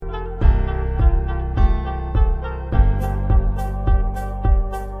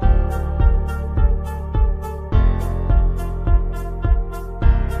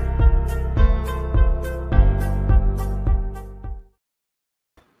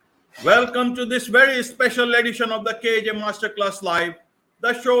Welcome to this very special edition of the KJ Masterclass Live,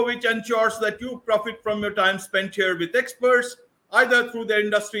 the show which ensures that you profit from your time spent here with experts, either through their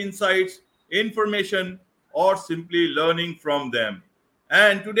industry insights, information, or simply learning from them.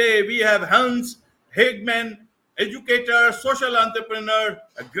 And today we have Hans Hegman, educator, social entrepreneur,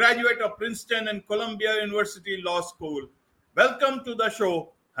 a graduate of Princeton and Columbia University Law School. Welcome to the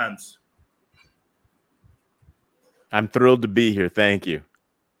show, Hans. I'm thrilled to be here. Thank you.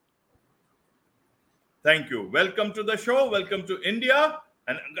 Thank you. Welcome to the show. Welcome to India,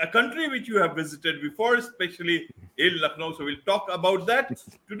 and a country which you have visited before, especially in Lucknow. So we'll talk about that.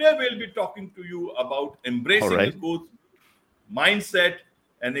 Today we'll be talking to you about embracing a growth mindset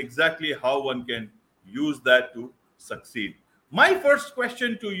and exactly how one can use that to succeed. My first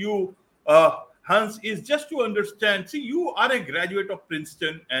question to you, Hans, is just to understand. See, you are a graduate of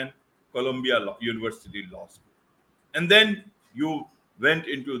Princeton and Columbia University Law School, and then you went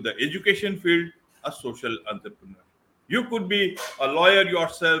into the education field, a social entrepreneur. You could be a lawyer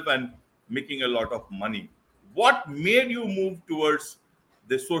yourself and making a lot of money. What made you move towards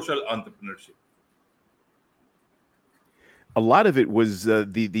the social entrepreneurship? A lot of it was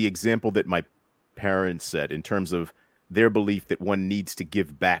the example that my parents set in terms of their belief that one needs to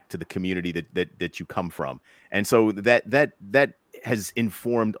give back to the community that you come from, and so that has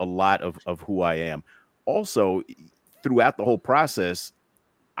informed a lot of who I am. Also, throughout the whole process,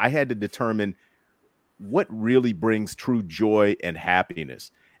 I had to determine what really brings true joy and happiness.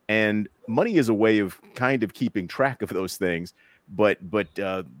 And money is a way of kind of keeping track of those things. But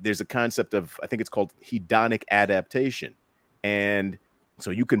there's a concept of, I think it's called hedonic adaptation. And so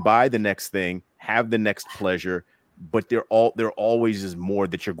you can buy the next thing, have the next pleasure, but there always is more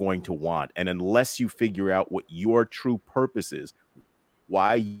that you're going to want. And unless you figure out what your true purpose is,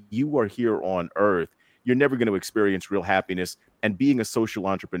 why you are here on earth, you're never going to experience real happiness. And being a social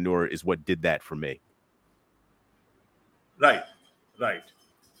entrepreneur is what did that for me. Right, right.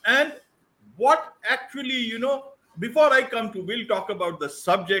 And what actually, before I come to, we'll talk about the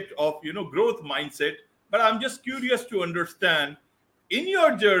subject of, growth mindset. But I'm just curious to understand in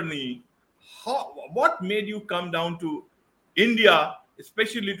your journey, what made you come down to India,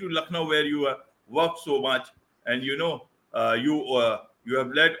 especially to Lucknow, where you work so much, and you have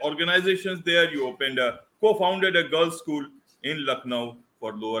led organizations there. You co-founded a girls' school in Lucknow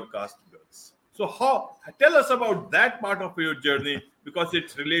for lower caste girls. So, tell us about that part of your journey because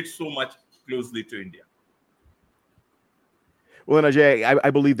it relates so much closely to India. Well, and Ajay, I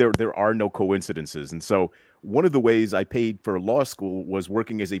believe there are no coincidences. And so one of the ways I paid for law school was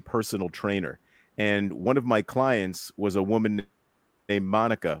working as a personal trainer. And one of my clients was a woman named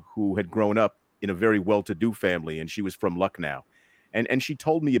Monica who had grown up in a very well-to-do family, and she was from Lucknow. And she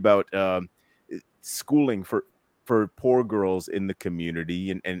told me about schooling for poor girls in the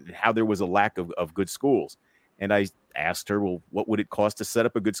community and how there was a lack of good schools. And I asked her, well, what would it cost to set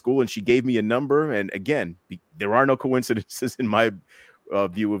up a good school? And she gave me a number. And again, there are no coincidences in my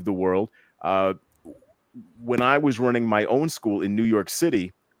view of the world. When I was running my own school in New York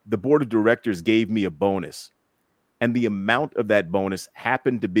City, the board of directors gave me a bonus. And the amount of that bonus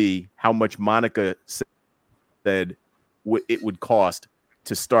happened to be how much Monica said it would cost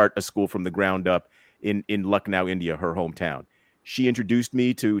to start a school from the ground up in Lucknow, India, her hometown. She introduced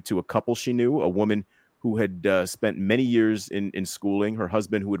me to a couple she knew, a woman who had spent many years in schooling, her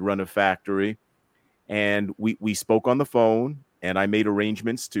husband who had run a factory. And we spoke on the phone, and I made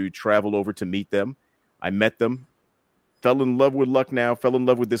arrangements to travel over to meet them. I met them, fell in love with Lucknow, fell in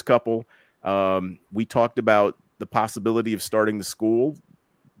love with this couple. We talked about the possibility of starting the school,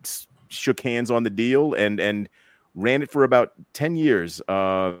 shook hands on the deal, and ran it for about 10 years.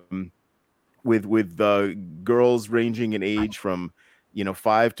 With girls ranging in age from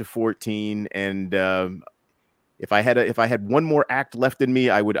 5 to 14, and if I had one more act left in me,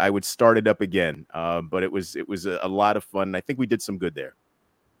 I would start it up again. But it was a lot of fun. I think we did some good there.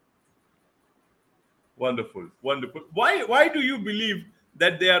 Wonderful, wonderful. Why do you believe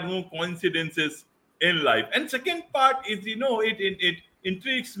that there are no coincidences in life? And second part is, it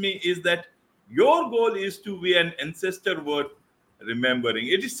intrigues me is that your goal is to be an ancestor worth remembering.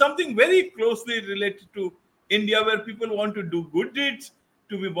 It is something very closely related to India, where people want to do good deeds,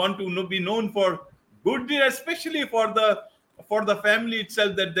 want to be known for good deeds, especially for the family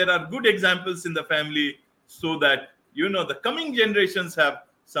itself, that there are good examples in the family, so that the coming generations have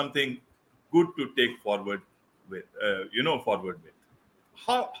something good to take forward with.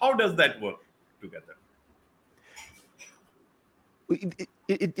 How does that work together?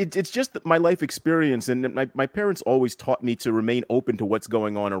 It's just my life experience, and my parents always taught me to remain open to what's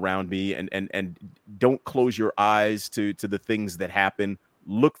going on around me, and don't close your eyes to the things that happen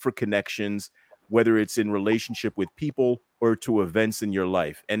look for connections, whether it's in relationship with people or to events in your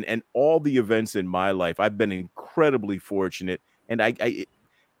life. And all the events in my life, I've been incredibly fortunate. And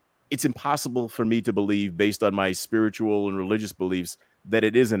it's impossible for me to believe, based on my spiritual and religious beliefs, that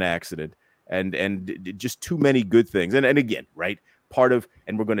it is an accident, and just too many good things. And again, right, part of,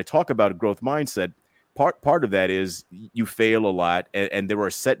 and we're going to talk about a growth mindset. Part of that is you fail a lot, and there are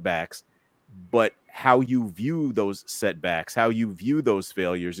setbacks, but how you view those setbacks, how you view those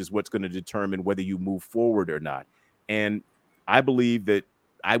failures, is what's going to determine whether you move forward or not. And I believe that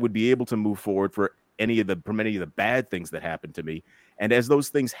I would be able to move forward from any of the bad things that happened to me. And as those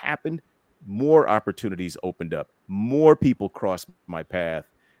things happened, more opportunities opened up. More people crossed my path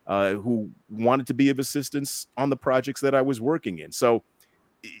who wanted to be of assistance on the projects that I was working in. So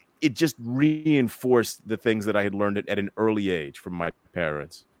it just reinforced the things that I had learned at an early age from my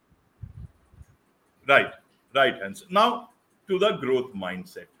parents. Right, right. And so now to the growth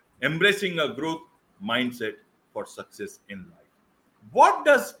mindset, embracing a growth mindset for success in life. What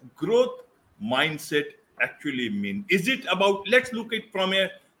does growth mindset actually mean? Is it about, let's look at from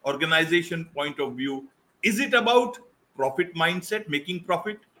a organization point of view, is it about profit mindset, making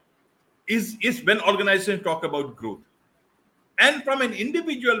profit? Is when organizations talk about growth? And from an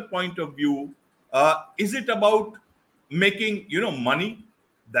individual point of view, is it about making money?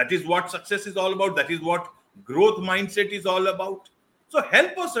 That is what success is all about. That is what growth mindset is all about. So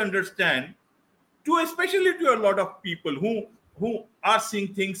help us understand, especially to a lot of people who are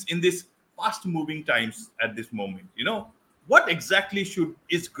seeing things in this fast moving times at this moment. What exactly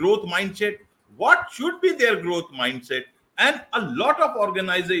is growth mindset? What should be their growth mindset? And a lot of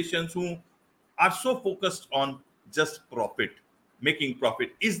organizations who are so focused on just profit, making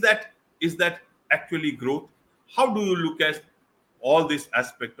profit, is that actually growth? How do you look at all this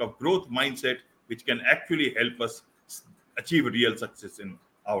aspect of growth mindset, which can actually help us achieve real success in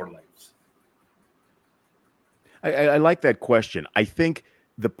our lives? I like that question. I think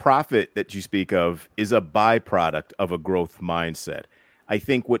the profit that you speak of is a byproduct of a growth mindset. I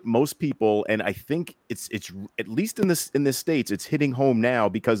think what most people, and I think it's at least in the States, it's hitting home now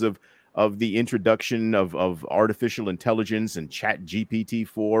because of the introduction of artificial intelligence and Chat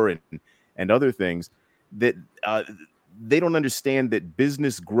GPT-4 and other things, that they don't understand that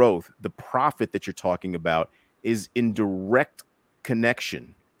business growth, the profit that you're talking about, is in direct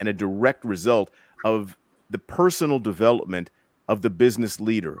connection and a direct result of the personal development of the business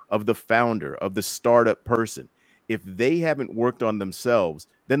leader, of the founder, of the startup person. If they haven't worked on themselves,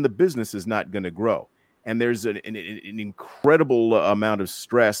 then the business is not going to grow. And there's an incredible amount of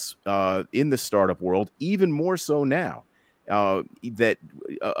stress in the startup world, even more so now, that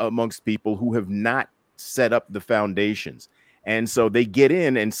amongst people who have not set up the foundations. And so they get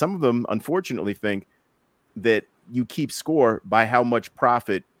in, and some of them, unfortunately, think that you keep score by how much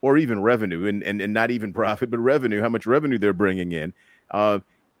profit or even revenue, and not even profit, but revenue, how much revenue they're bringing in.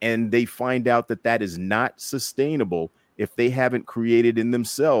 And they find out that is not sustainable if they haven't created in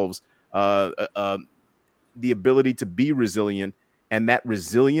themselves the ability to be resilient. And that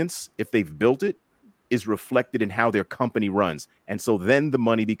resilience, if they've built it, is reflected in how their company runs. And so then the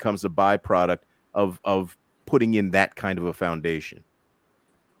money becomes a byproduct of putting in that kind of a foundation.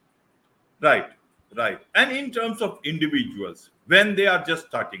 Right. And in terms of individuals, when they are just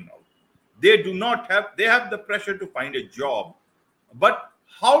starting out, they have the pressure to find a job. But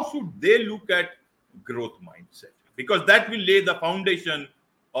how should they look at growth mindset? Because that will lay the foundation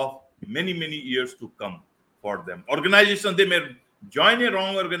of many, many years to come for them. Organization, they may join a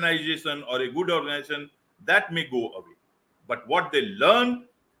wrong organization or a good organization, that may go away. But what they learn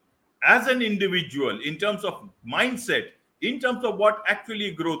as an individual in terms of mindset, in terms of what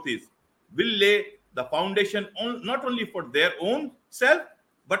actually growth is, will lay the foundation not only for their own self,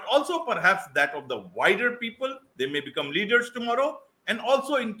 but also perhaps that of the wider people. They may become leaders tomorrow, and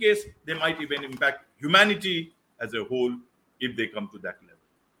also in case they might even impact humanity as a whole if they come to that level.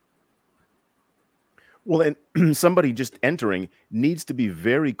 Well, and somebody just entering needs to be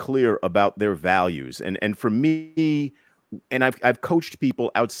very clear about their values. And for me, and I've coached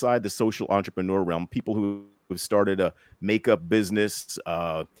people outside the social entrepreneur realm, people who have started a makeup business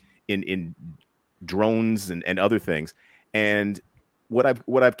in drones and other things. And what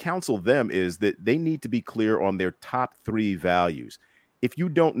I've counseled them is that they need to be clear on their top 3 values. If you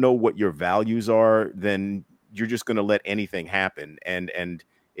don't know what your values are, then you're just going to let anything happen, and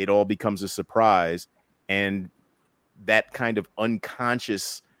it all becomes a surprise. And that kind of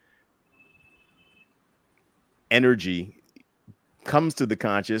unconscious energy comes to the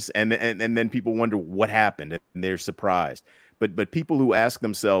conscious, and then people wonder what happened, and they're surprised. But people who ask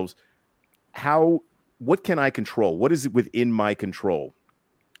themselves, what can I control? What is it within my control?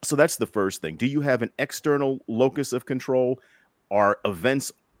 So that's the first thing. Do you have an external locus of control? Are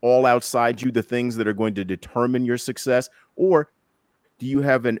events all outside you the things that are going to determine your success? Or do you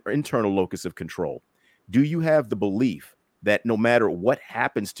have an internal locus of control? Do you have the belief that no matter what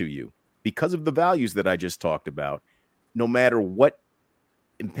happens to you, because of the values that I just talked about, no matter what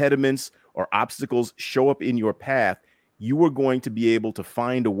impediments or obstacles show up in your path, you are going to be able to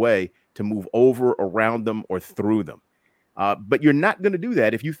find a way to move over, around them, or through them? But you're not going to do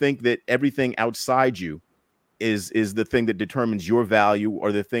that if you think that everything outside you is the thing that determines your value,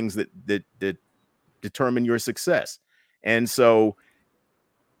 or the things that determine your success. And so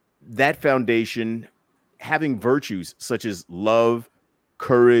that foundation, having virtues such as love,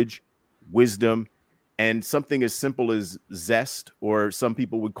 courage, wisdom, and something as simple as zest, or some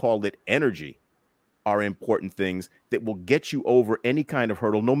people would call it energy, are important things that will get you over any kind of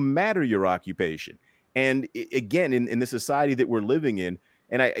hurdle, no matter your occupation. And again, in the society that we're living in,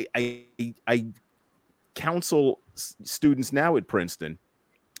 and I counsel students now at Princeton,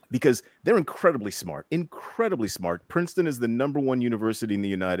 because they're incredibly smart, incredibly smart. Princeton is the #1 university in the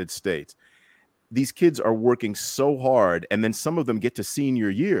United States. These kids are working so hard, and then some of them get to senior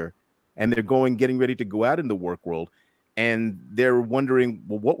year and they're getting ready to go out in the work world, and they're wondering,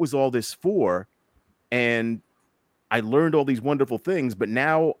 well, what was all this for? And I learned all these wonderful things, but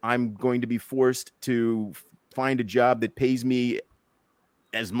now I'm going to be forced to find a job that pays me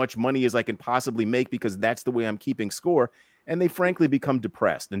as much money as I can possibly make, because that's the way I'm keeping score. And they frankly become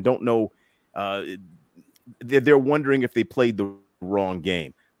depressed and don't know. They're wondering if they played the wrong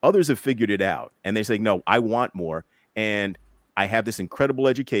game. Others have figured it out, and they say, no, I want more. And I have this incredible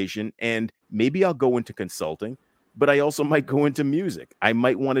education, and maybe I'll go into consulting, but I also might go into music. I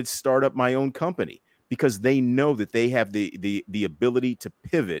might want to start up my own company, because they know that they have the ability to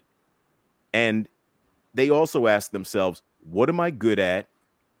pivot. And they also ask themselves, what am I good at?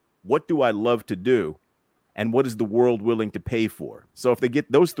 What do I love to do? And what is the world willing to pay for? So if they get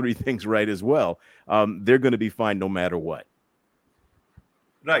those three things right as well, they're going to be fine no matter what.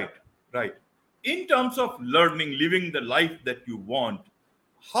 Right, right. In terms of learning, living the life that you want,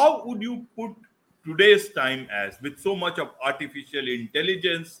 how would you put today's time as, with so much of artificial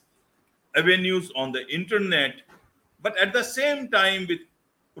intelligence, avenues on the internet, but at the same time with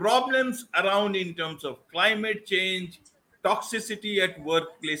problems around in terms of climate change, toxicity at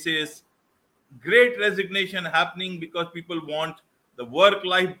workplaces, great resignation happening because people want the work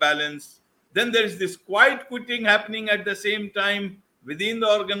life balance. Then there is this quiet quitting happening at the same time within the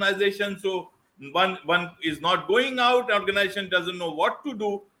organization. So one is not going out, organization doesn't know what to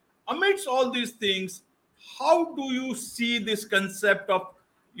do. Amidst all these things, how do you see this concept of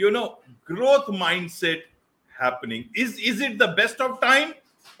growth mindset happening? Is it the best of time,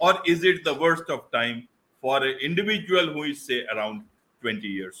 or is it the worst of time for an individual who is, say, around 20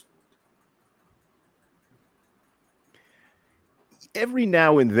 years? Every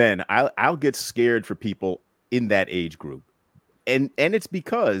now and then I'll get scared for people in that age group. And it's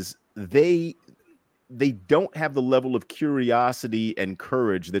because they don't have the level of curiosity and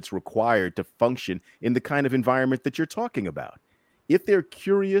courage that's required to function in the kind of environment that you're talking about. If they're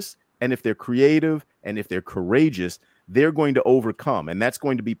curious, and if they're creative, and if they're courageous, they're going to overcome. And that's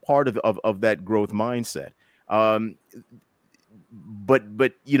going to be part of that growth mindset. But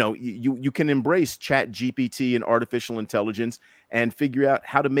you can embrace Chat GPT and artificial intelligence and figure out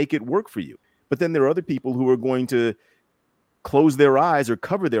how to make it work for you. But then there are other people who are going to close their eyes or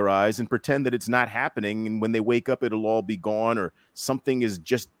cover their eyes and pretend that it's not happening. And when they wake up, it'll all be gone, or something is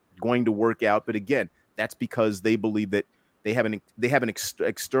just going to work out. But again, that's because they believe that they have an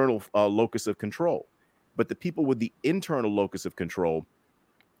external locus of control. But the people with the internal locus of control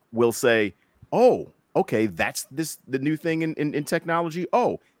will say, oh, okay, that's the new thing in technology.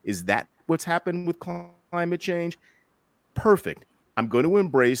 Oh, is that what's happened with climate change? Perfect. I'm going to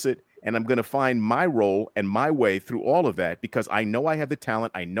embrace it, and I'm going to find my role and my way through all of that, because I know I have the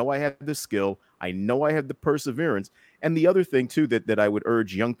talent. I know I have the skill. I know I have the perseverance. And the other thing, too, that I would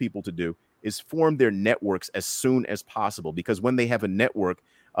urge young people to do is form their networks as soon as possible, because when they have a network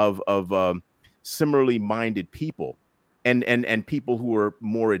of similarly minded people, and people who are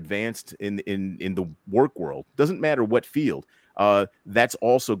more advanced in the work world, doesn't matter what field, that's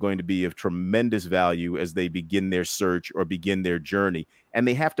also going to be of tremendous value as they begin their search or begin their journey. And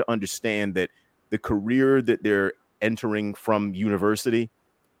they have to understand that the career that they're entering from university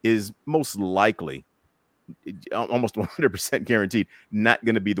is most likely, almost 100% guaranteed, not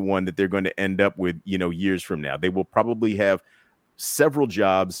going to be the one that they're going to end up with, years from now. They will probably have several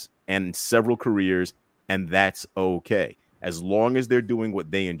jobs and several careers, and that's okay, as long as they're doing what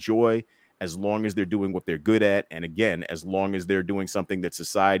they enjoy as long as they're doing what they're good at. And again, as long as they're doing something that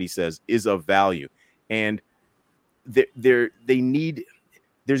society says is of value. And they need,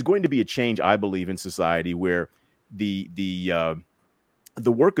 there's going to be a change, I believe, in society where the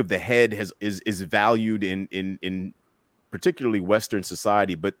work of the head is valued in particularly Western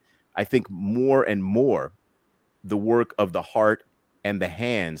society, but I think more and more the work of the heart and the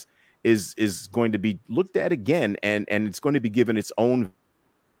hands is going to be looked at again, and it's going to be given its own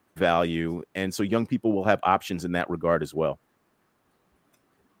value, and so young people will have options in that regard as well.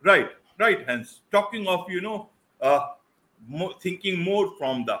 Right, right, Hans. Talking of, thinking more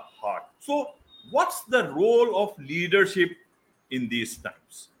from the heart. So, what's the role of leadership in these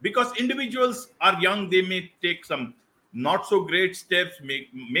times? Because individuals are young, they may take some not so great steps,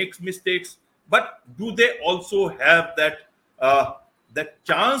 makes mistakes, but do they also have that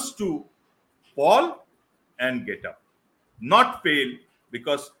chance to fall and get up, not fail,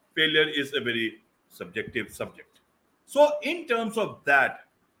 because failure is a very subjective subject. So, in terms of that,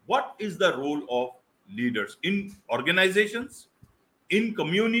 what is the role of leaders in organizations, in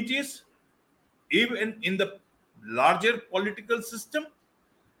communities, even in the larger political system?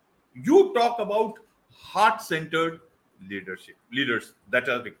 You talk about heart centered leadership, leaders that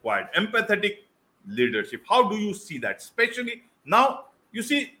are required, empathetic leadership. How do you see that? Especially now, you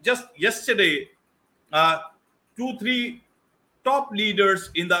see, just yesterday, uh, two, three top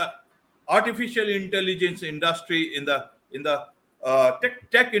leaders in the artificial intelligence industry, in the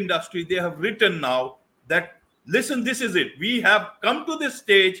tech industry, they have written now that, listen, this is it. We have come to this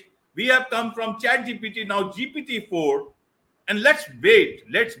stage. We have come from Chat GPT, now GPT-4, and let's wait,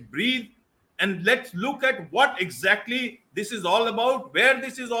 let's breathe, and let's look at what exactly this is all about, where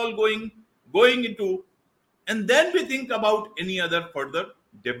this is all going into, and then we think about any other further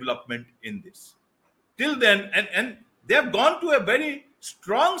development in this. Till then, and they have gone to a very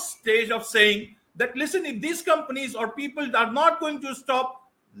strong stage of saying that, listen, if these companies or people are not going to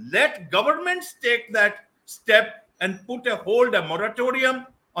stop, let governments take that step and put a hold, a moratorium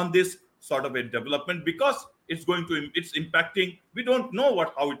on this sort of a development, because it's impacting. We don't know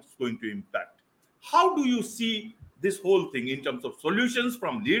how it's going to impact. How do you see this whole thing in terms of solutions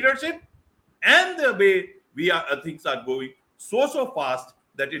from leadership, and the way things are going so fast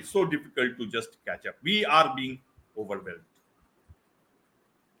that it's so difficult to just catch up? We are being overwhelmed.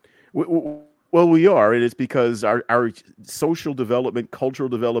 Well, we are, and it's because our social development, cultural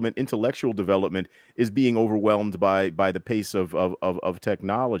development, intellectual development is being overwhelmed by the pace of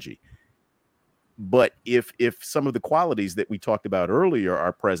technology. But if some of the qualities that we talked about earlier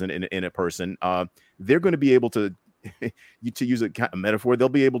are present in a person, they're going to be able to, to use a metaphor, they'll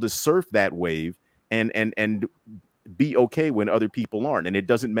be able to surf that wave and be okay when other people aren't. And it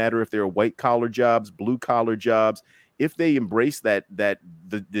doesn't matter if they're white collar jobs, blue collar jobs. If they embrace the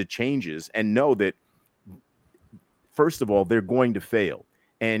changes and know that, first of all, they're going to fail,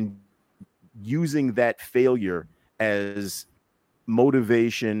 and using that failure as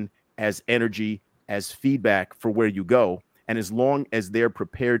motivation, as energy, as feedback for where you go, and as long as they're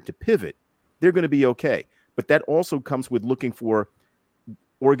prepared to pivot, they're going to be okay. But that also comes with looking for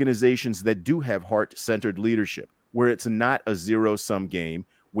organizations that do have heart-centered leadership, where it's not a zero-sum game,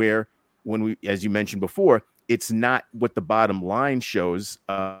 where as you mentioned before, it's not what the bottom line shows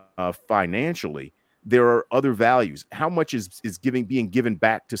financially. There are other values. How much is being given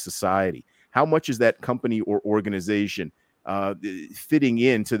back to society? How much is that company or organization fitting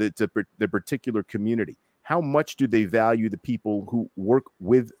into the particular community? How much do they value the people who work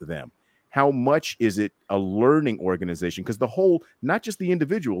with them? How much is it a learning organization? Because the whole, not just the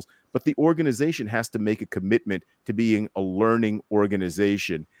individuals, but the organization has to make a commitment to being a learning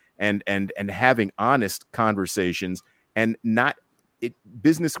organization and having honest conversations, and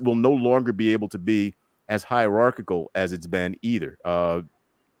business will no longer be able to be as hierarchical as it's been either.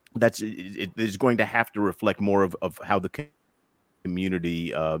 It is going to have to reflect more of how the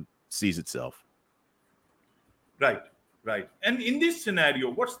community sees itself. Right. And in this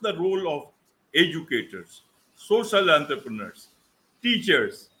scenario, what's the role of educators, social entrepreneurs,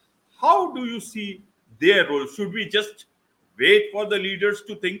 teachers? How do you see their role? Should we just wait for the leaders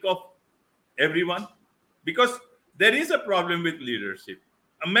to think of everyone? Because there is a problem with leadership.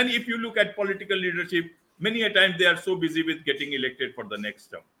 If you look at political leadership, many a time they are so busy with getting elected for the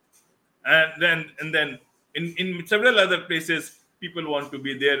next term. And then in several other places, people want to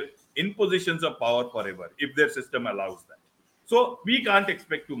be there in positions of power forever if their system allows that. So we can't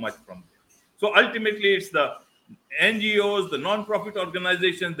expect too much from them. So ultimately, it's the NGOs, the non-profit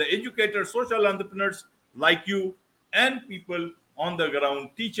organizations, the educators, social entrepreneurs like you, and people on the ground,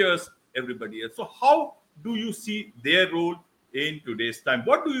 teachers, everybody else. So how do you see their role? in today's time.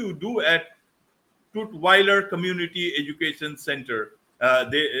 What do you do at Tutwiler Community Education Center?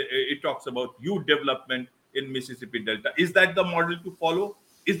 It talks about youth development in Mississippi Delta. Is that the model to follow?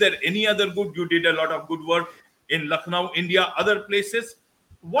 Is there any other good? You did a lot of good work in Lucknow, India, other places.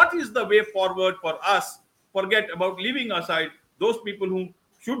 What is the way forward for us? Forget about leaving aside those people who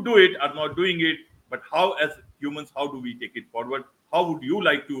should do it are not doing it. But how, as humans, how do we take it forward? How would you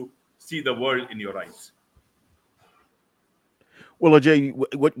like to see the world in your eyes? Well, Ajay,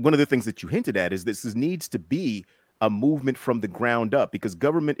 one of the things that you hinted at is this needs to be a movement from the ground up, because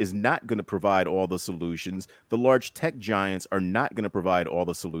government is not going to provide all the solutions. The large tech giants are not going to provide all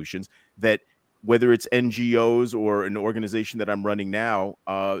the solutions. That whether it's NGOs or an organization that I'm running now,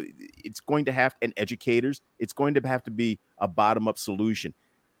 it's going to have, and educators, it's going to have to be a bottom-up solution.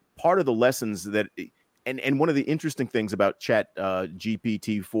 Part of the lessons that, and one of the interesting things about Chat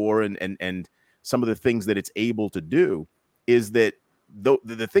GPT-4 and some of the things that it's able to do is that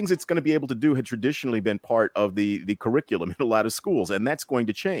the things it's going to be able to do had traditionally been part of the curriculum in a lot of schools, and that's going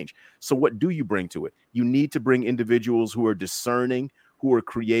to change. So what do you bring to it? You need to bring individuals who are discerning, who are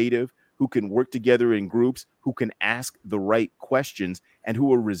creative, who can work together in groups, who can ask the right questions, and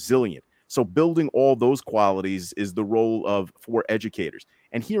who are resilient. So building all those qualities is the role for educators.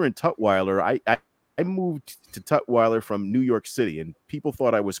 And here in Tutwiler, I moved to Tutwiler from New York City, and people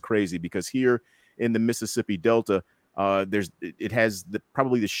thought I was crazy because here in the Mississippi Delta, it has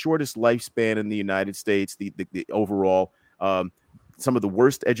probably the shortest lifespan in the United States, the overall, some of the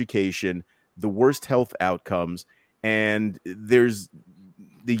worst education, the worst health outcomes, and there's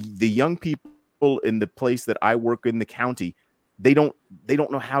the young people in the place that I work in, the county, they don't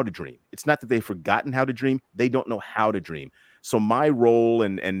know how to dream. It's not that they've forgotten how to dream, they don't know how to dream. So my role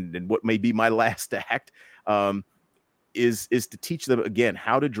and what may be my last act is to teach them again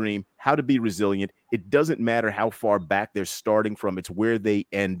how to dream, how to be resilient. It doesn't matter how far back they're starting from, it's where they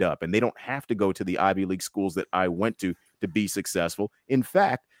end up. And they don't have to go to the Ivy League schools that I went to be successful. In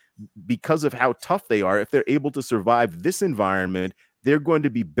fact, because of how tough they are, if they're able to survive this environment, they're going to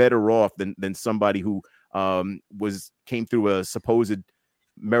be better off than somebody who came through a supposed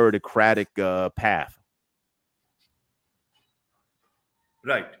meritocratic path.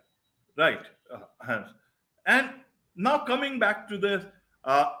 Right. And now coming back to the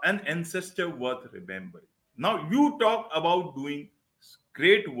an ancestor worth remembering. Now you talk about doing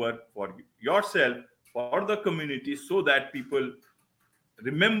great work for yourself, for the community, so that people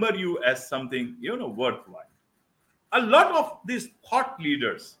remember you as something worthwhile. A lot of these thought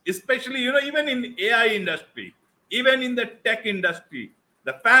leaders, especially even in AI industry, even in the tech industry,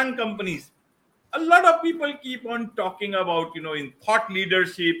 the fan companies, a lot of people keep on talking about in thought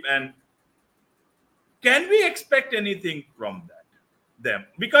leadership. And can we expect anything from them?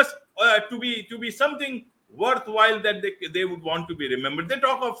 Because to be something worthwhile that they would want to be remembered, they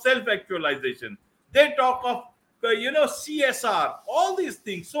talk of self-actualization, they talk of CSR, all these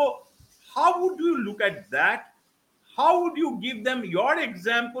things. So how would you look at that? How would you give them your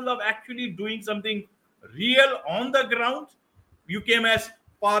example of actually doing something real on the ground? You came as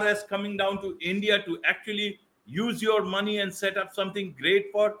far as coming down to India to actually use your money and set up something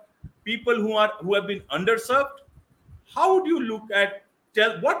great for people who have been underserved. How would you look at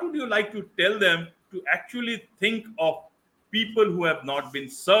what would you like to tell them to actually think of people who have not been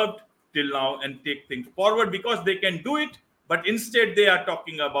served till now and take things forward, because they can do it, but instead they are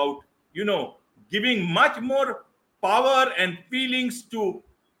talking about giving much more power and feelings to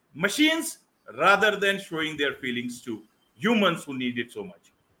machines rather than showing their feelings to humans who need it so much.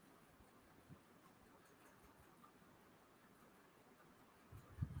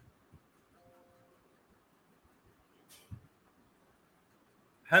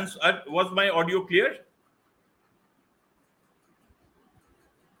 Hence, was my audio clear?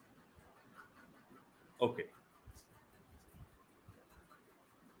 Okay.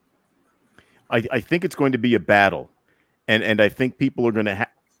 I think it's going to be a battle, and I think people are going to have.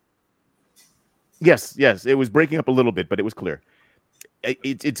 Yes, it was breaking up a little bit, but it was clear.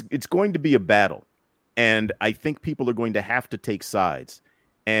 It's going to be a battle, and I think people are going to have to take sides,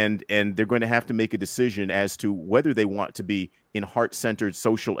 and they're going to have to make a decision as to whether they want to be in heart-centered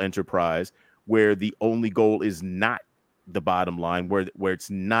social enterprise, where the only goal is not the bottom line, where it's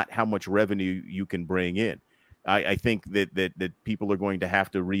not how much revenue you can bring in. I think that people are going to have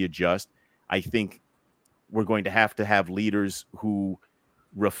to readjust. I think we're going to have leaders who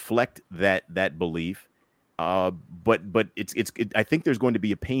reflect that belief. But I think there's going to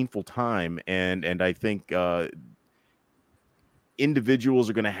be a painful time, and I think individuals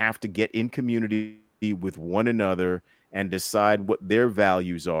are going to have to get in community with one another and decide what their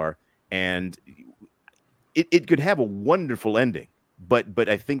values are. And it could have a wonderful ending, but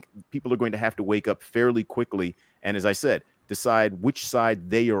I think people are going to have to wake up fairly quickly, and as I said, decide which side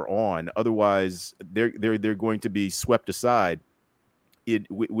they are on. Otherwise, they're going to be swept aside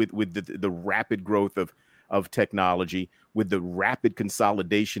with the rapid growth of technology, with the rapid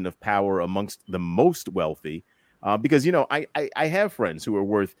consolidation of power amongst the most wealthy. Because, I have friends who are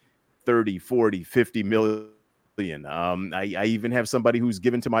worth 30, 40, 50 million. I even have somebody who's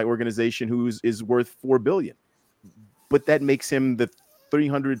given to my organization is worth 4 billion. But that makes him the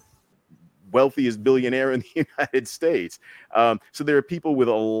 300 wealthiest billionaire in the United States. So there are people with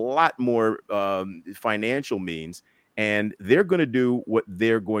a lot more financial means, and they're going to do what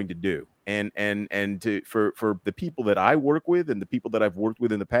they're going to do. And for the people that I work with and the people that I've worked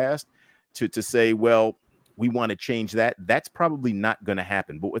with in the past to say, well, we want to change that, that's probably not going to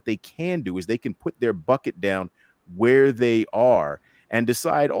happen. But what they can do is they can put their bucket down where they are and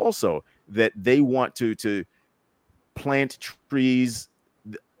decide also that they want to plant trees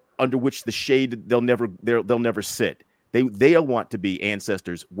under which the shade they'll never sit. They'll want to be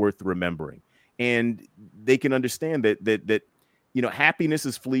ancestors worth remembering, and they can understand that happiness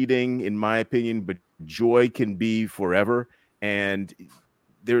is fleeting, in my opinion, but joy can be forever. And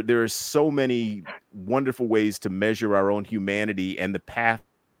there are so many wonderful ways to measure our own humanity and the path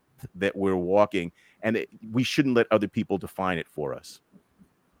that we're walking, and we shouldn't let other people define it for us.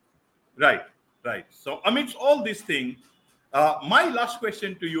 Right. So amidst all these things, my last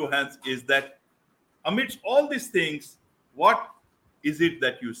question to you, Hans, is that amidst all these things, what is it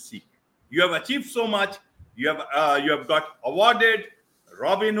that you seek? You have achieved so much. You have got awarded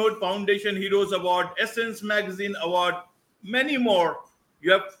Robin Hood Foundation Heroes Award, Essence Magazine Award, many more.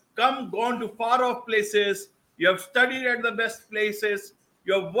 You have gone to far off places. You have studied at the best places.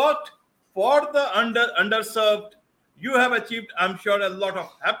 You have worked for the underserved. You have achieved, I'm sure, a lot of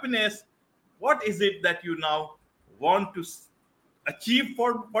happiness. What is it that you now want to achieve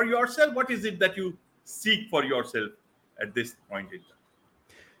for yourself? What is it that you seek for yourself at this point in time?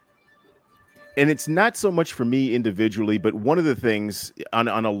 And it's not so much for me individually, but one of the things on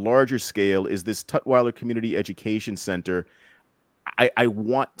a larger scale is this Tutwiler Community Education Center. I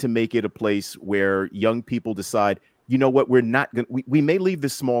want to make it a place where young people decide, you know what, we're not going. We may leave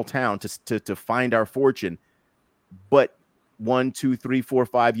this small town to find our fortune, but 1, 2, 3, 4,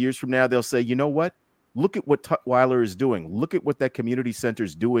 5 years from now, they'll say, you know what? Look at what Tutwiler is doing. Look at what that community center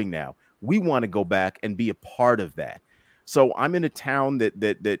is doing now. We want to go back and be a part of that. So I'm in a town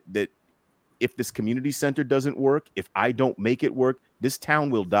that if this community center doesn't work, if I don't make it work, this town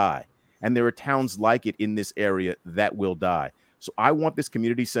will die. And there are towns like it in this area that will die. So I want this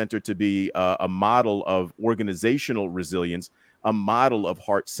community center to be a model of organizational resilience, a model of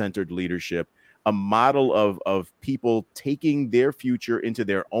heart-centered leadership, a model of people taking their future into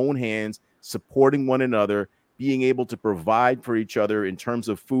their own hands, supporting one another, being able to provide for each other in terms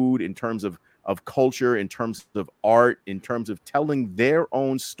of food, in terms of culture, in terms of art, in terms of telling their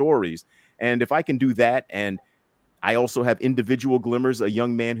own stories. And if I can do that, and I also have individual glimmers, a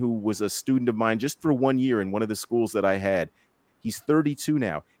young man who was a student of mine just for 1 year in one of the schools that I had. He's 32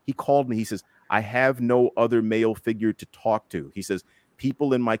 now. He called me. He says, I have no other male figure to talk to. He says,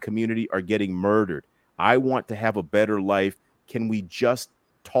 people in my community are getting murdered. I want to have a better life. Can we just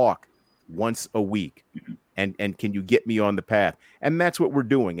talk once a week? And can you get me on the path? And that's what we're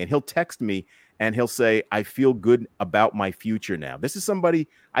doing. And he'll text me and he'll say, I feel good about my future now. This is somebody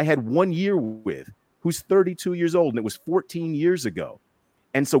I had 1 year with who's 32 years old, and it was 14 years ago.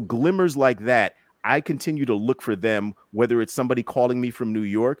 And so glimmers like that, I continue to look for them, whether it's somebody calling me from New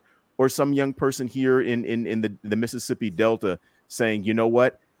York or some young person here in the Mississippi Delta saying, you know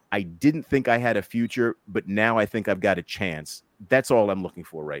what, I didn't think I had a future, but now I think I've got a chance. That's all I'm looking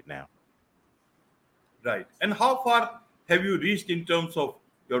for right now. Right. And how far have you reached in terms of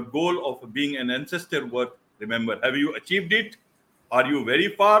your goal of being an ancestor worth remember? Have you achieved it? Are you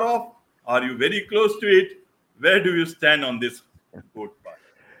very far off? Are you very close to it? Where do you stand on this quote part?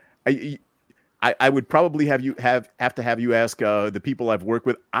 I would probably have to have you ask the people I've worked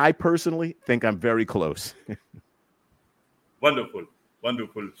with. I personally think I'm very close. Wonderful.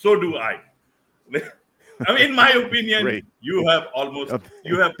 So do I. I mean, in my opinion, Great. You have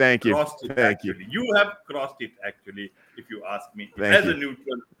crossed it. Thank you. You have crossed it actually, if you ask me, Thank as you. a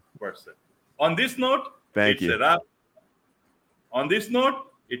neutral person. On this note, Thank you. a wrap. On this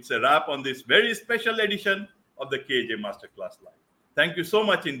note, it's a wrap on this very special edition of the KJ Masterclass Live. Thank you so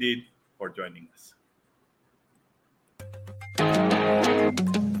much indeed for joining us.